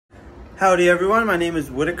Howdy everyone, my name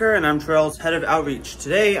is Wittiker and I'm Trail's head of outreach.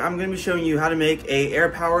 Today I'm going to be showing you how to make a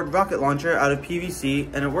air-powered rocket launcher out of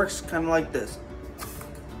PVC, and it works kind of like this.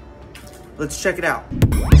 Let's check it out.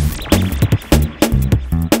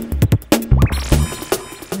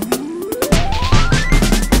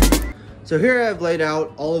 So here I've laid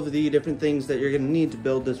out all of the different things that you're going to need to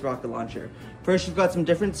build this rocket launcher. First, you've got some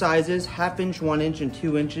different sizes, 1/2 inch, 1 inch, and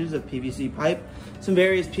 2 inches of PVC pipe, some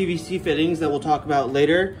various PVC fittings that we'll talk about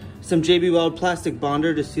later, some JB Weld plastic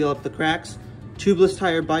bonder to seal up the cracks, tubeless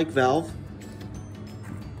tire bike valve,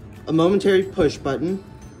 a momentary push button,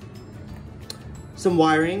 some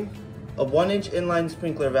wiring, a 1 inch inline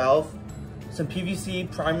sprinkler valve, some PVC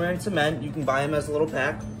primer and cement, you can buy them as a little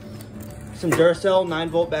pack, some Duracell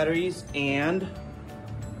 9-volt batteries, and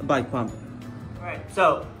a bike pump. All right,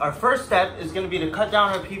 so our first step is going to be to cut down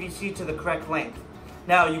our PVC to the correct length.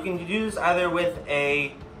 Now you can use either with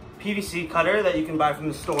a PVC cutter that you can buy from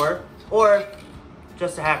the store or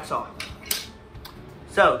just a hacksaw.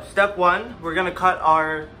 So step one, we're going to cut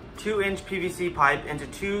our 2-inch PVC pipe into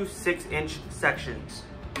two 6-inch sections.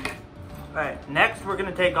 All right, next we're going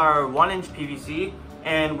to take our 1-inch PVC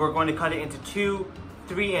and we're going to cut it into two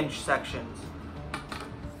 3-inch sections.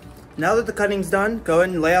 Now that the cutting's done, go ahead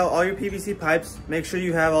and lay out all your PVC pipes. Make sure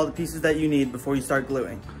you have all the pieces that you need before you start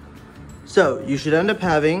gluing. So you should end up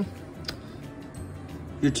having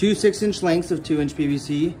your two 6-inch lengths of 2-inch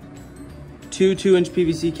PVC, two 2-inch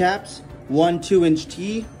PVC caps, one 2-inch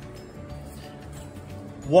T,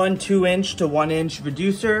 one 2-inch to 1-inch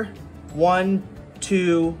reducer, 1,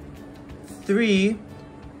 2, 3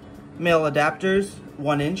 male adapters,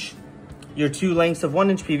 1 inch, your two lengths of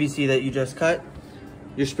 1-inch PVC that you just cut,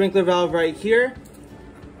 your sprinkler valve right here,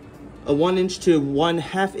 a 1 inch to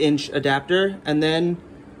 1/2 inch adapter, and then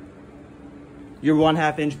your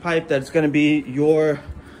 1/2 inch pipe that's going to be your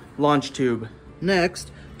launch tube.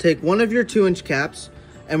 Next, take one of your 2-inch caps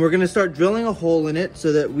and we're going to start drilling a hole in it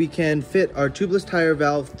so that we can fit our tubeless tire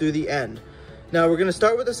valve through the end. Now we're going to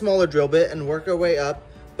start with a smaller drill bit and work our way up,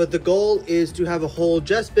 but the goal is to have a hole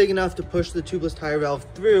just big enough to push the tubeless tire valve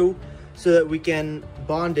through so that we can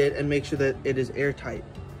bond it and make sure that it is airtight.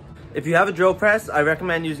 If you have a drill press, I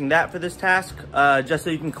recommend using that for this task, just so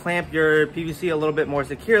you can clamp your PVC a little bit more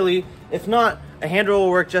securely. If not, a hand drill will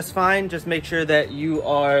work just fine. Just make sure that you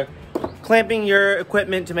are clamping your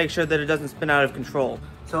equipment to make sure that it doesn't spin out of control.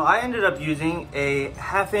 So I ended up using a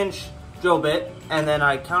 1/2 inch drill bit and then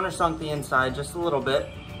I countersunk the inside just a little bit.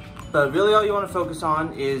 But really all you want to focus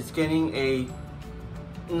on is getting a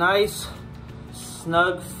nice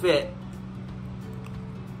snug fit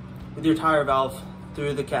with your tire valve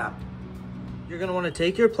through the cap. You're going to want to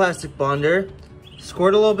take your plastic bonder,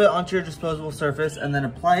 squirt a little bit onto your disposable surface, and then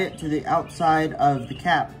apply it to the outside of the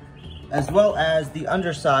cap, as well as the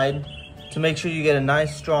underside, to make sure you get a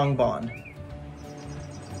nice strong bond.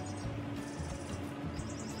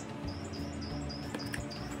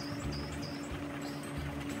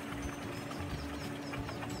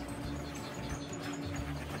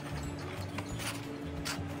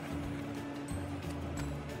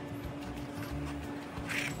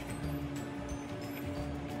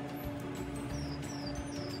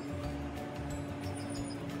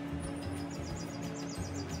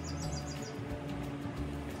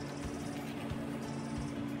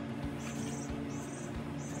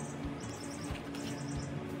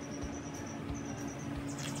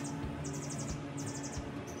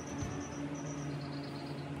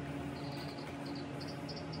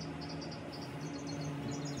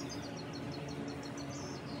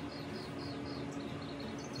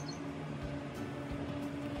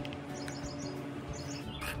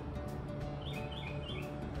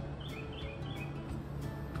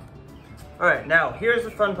 All right, now here's the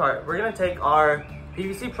fun part. We're gonna take our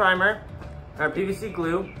PVC primer, our PVC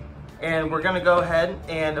glue, and we're gonna go ahead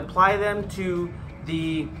and apply them to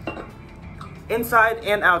the inside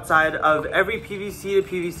and outside of every PVC to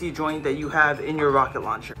PVC joint that you have in your rocket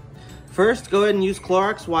launcher. First, go ahead and use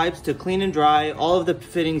Clorox wipes to clean and dry all of the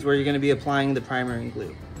fittings where you're gonna be applying the primer and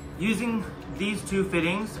glue. Using these two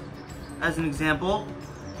fittings as an example,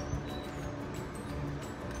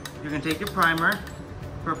 you're gonna take your primer,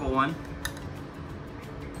 purple one,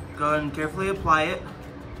 go ahead and carefully apply it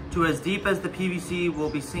to as deep as the PVC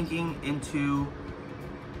will be sinking into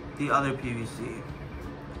the other PVC.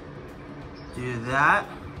 Do that.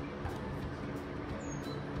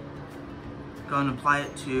 Go and apply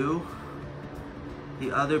it to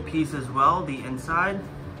the other piece as well, the inside.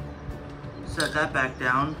 Set that back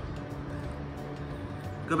down.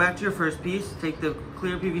 Go back to your first piece, take the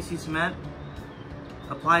clear PVC cement,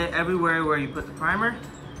 apply it everywhere where you put the primer.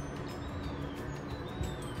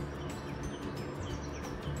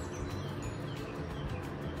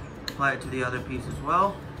 apply it to the other piece as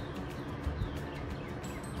well.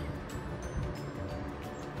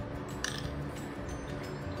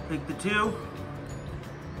 Take the two,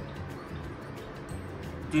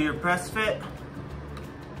 do your press fit,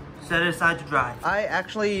 set it aside to dry. I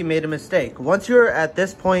actually made a mistake. Once you're at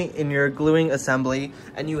this point in your gluing assembly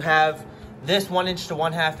and you have this 1" to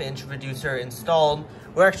 1/2 inch reducer installed,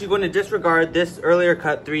 we're actually going to disregard this earlier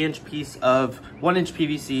cut 3" piece of 1"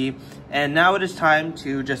 PVC, and now it is time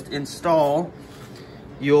to just install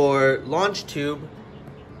your launch tube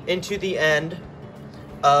into the end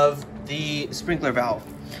of the sprinkler valve.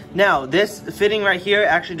 Now, this fitting right here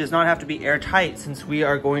actually does not have to be airtight, since we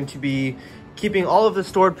are going to be keeping all of the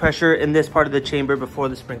stored pressure in this part of the chamber before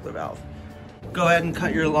the sprinkler valve. Go ahead and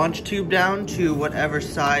cut your launch tube down to whatever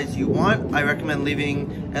size you want. I recommend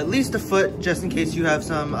leaving at least a foot just in case you have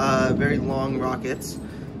some very long rockets,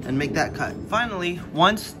 and make that cut. Finally,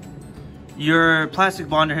 once your plastic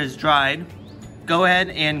bonder has dried, go ahead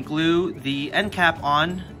and glue the end cap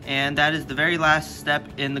on, and that is the very last step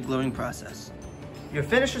in the gluing process. Your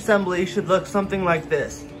finished assembly should look something like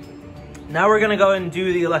this. Now we're gonna go and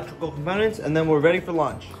do the electrical components, and then we're ready for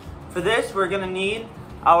launch. For this, we're gonna need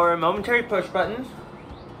our momentary push buttons,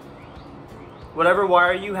 whatever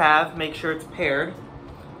wire you have, make sure it's paired,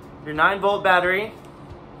 your 9-volt battery,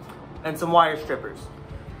 and some wire strippers.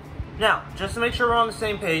 Now, just to make sure we're on the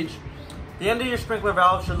same page, the end of your sprinkler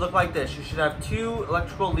valve should look like this. You should have 2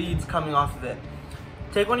 electrical leads coming off of it.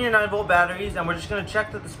 Take one of your 9-volt batteries, and we're just gonna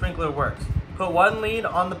check that the sprinkler works. Put one lead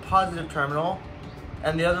on the positive terminal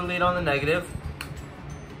and the other lead on the negative.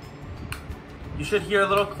 You should hear a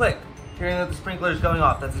little click, hearing that the sprinkler is going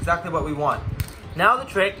off. That's exactly what we want. Now the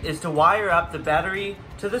trick is to wire up the battery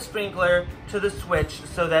to the sprinkler to the switch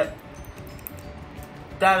so that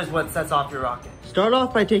is what sets off your rocket. Start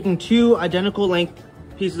off by taking 2 identical length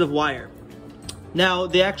pieces of wire. Now,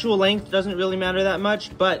 the actual length doesn't really matter that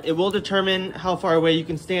much, but it will determine how far away you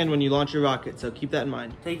can stand when you launch your rocket, so keep that in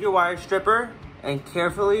mind. Take your wire stripper and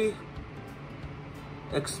carefully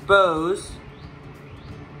expose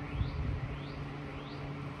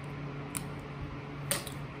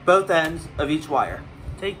both ends of each wire.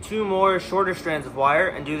 Take 2 more shorter strands of wire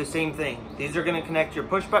and do the same thing. These are gonna connect your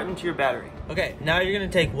push button to your battery. Okay, now you're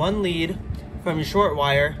gonna take one lead from your short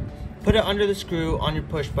wire, put it under the screw on your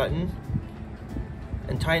push button,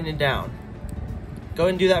 and tighten it down. Go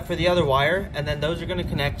and do that for the other wire, and then those are gonna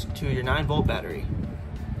connect to your 9-volt battery.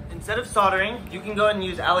 Instead of soldering, you can go ahead and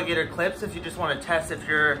use alligator clips if you just wanna test if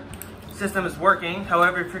your system is working.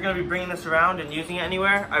 However, if you're gonna be bringing this around and using it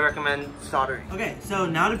anywhere, I recommend soldering. Okay, so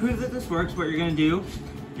now to prove that this works, what you're gonna do,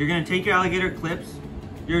 you're gonna take your alligator clips,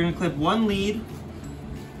 you're gonna clip one lead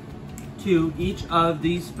to each of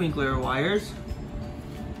these sprinkler wires,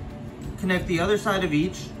 connect the other side of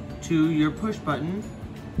each to your push button.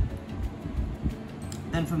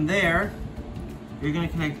 Then from there, you're gonna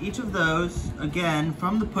connect each of those, again,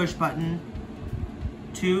 from the push button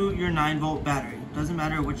to your 9-volt battery. Doesn't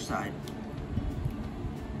matter which side.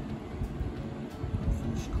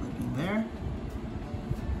 Finish clipping there.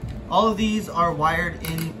 All of these are wired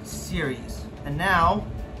in series. And now,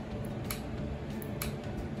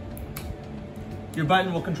 your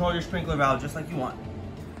button will control your sprinkler valve just like you want.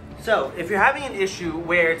 So, if you're having an issue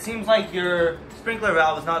where it seems like your sprinkler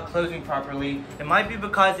valve is not closing properly, it might be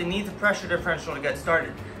because it needs a pressure differential to get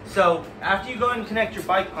started. So, after you go and connect your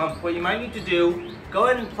bike pump, what you might need to do, go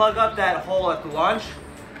ahead and plug up that hole at the launch,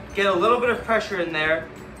 get a little bit of pressure in there,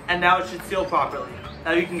 and now it should seal properly.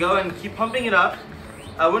 Now you can go and keep pumping it up.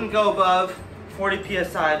 I wouldn't go above 40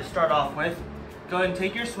 PSI to start off with. Go ahead and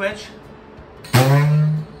take your switch,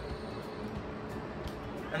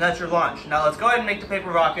 and that's your launch. Now let's go ahead and make the paper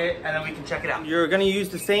rocket, and then we can check it out. You're gonna use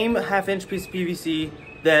the same 1/2 piece of PVC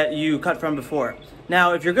that you cut from before.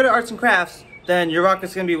 Now, if you're good at arts and crafts, then your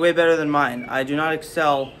rocket's gonna be way better than mine. I do not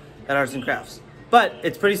excel at arts and crafts. But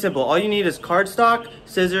it's pretty simple. All you need is cardstock,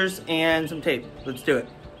 scissors, and some tape. Let's do it.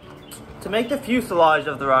 To make the fuselage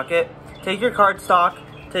of the rocket, take your cardstock,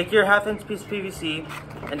 take your 1/2 piece of PVC,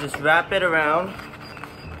 and just wrap it around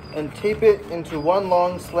and tape it into one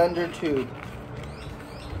long slender tube.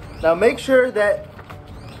 Now make sure that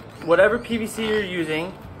whatever PVC you're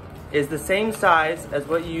using is the same size as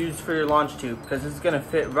what you use for your launch tube, because it's gonna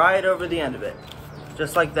fit right over the end of it,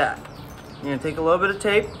 just like that. You're gonna take a little bit of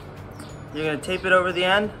tape, you're gonna tape it over the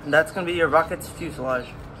end, and that's gonna be your rocket's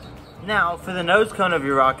fuselage. Now, for the nose cone of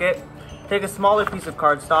your rocket, take a smaller piece of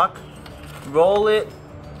cardstock, roll it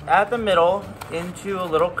at the middle into a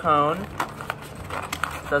little cone,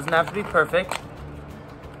 doesn't have to be perfect,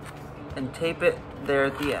 and tape it there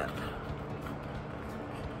at the end.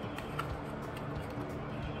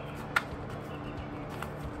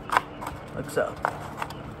 like so.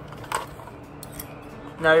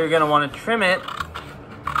 Now you're gonna wanna trim it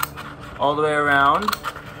all the way around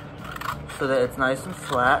so that it's nice and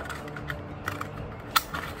flat.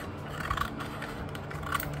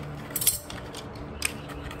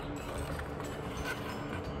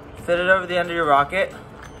 Fit it over the end of your rocket.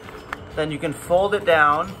 Then you can fold it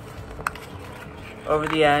down over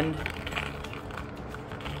the end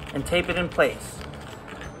and tape it in place.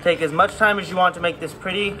 Take as much time as you want to make this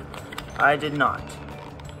pretty. I did not.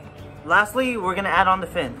 Lastly, we're gonna add on the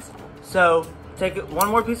fins. So take one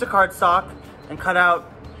more piece of cardstock and cut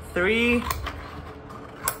out 3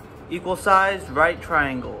 equal-sized right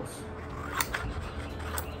triangles.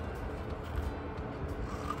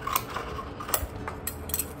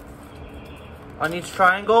 On each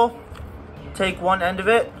triangle, take one end of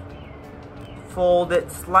it, fold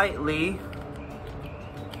it slightly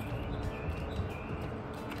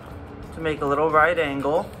to make a little right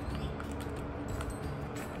angle.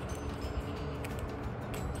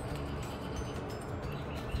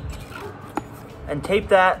 And tape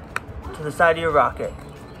that to the side of your rocket.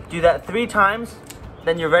 Do that 3 times,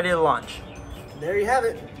 then you're ready to launch. There you have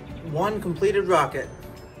it, one completed rocket.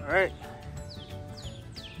 All right,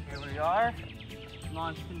 here we are.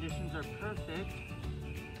 Launch conditions are perfect.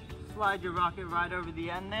 Slide your rocket right over the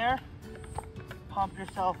end there. Pump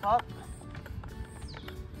yourself up.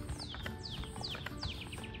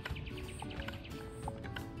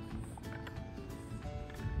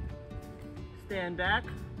 Stand back.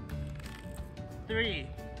 3,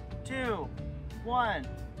 2, 1.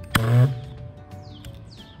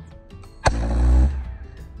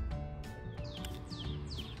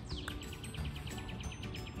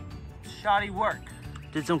 Shoddy work.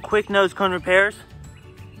 Did some quick nose cone repairs.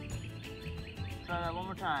 Try that one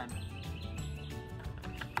more time.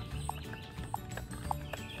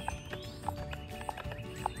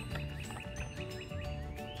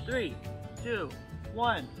 Three, 2,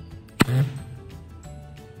 1.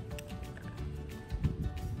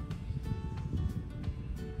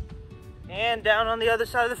 And down on the other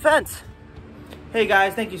side of the fence. Hey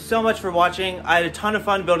guys, thank you so much for watching. I had a ton of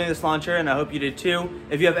fun building this launcher and I hope you did too.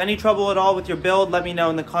 If you have any trouble at all with your build, let me know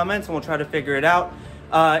in the comments and we'll try to figure it out.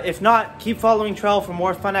 If not, keep following Trell for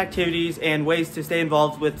more fun activities and ways to stay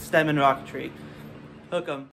involved with STEM and rocketry. Hook 'em.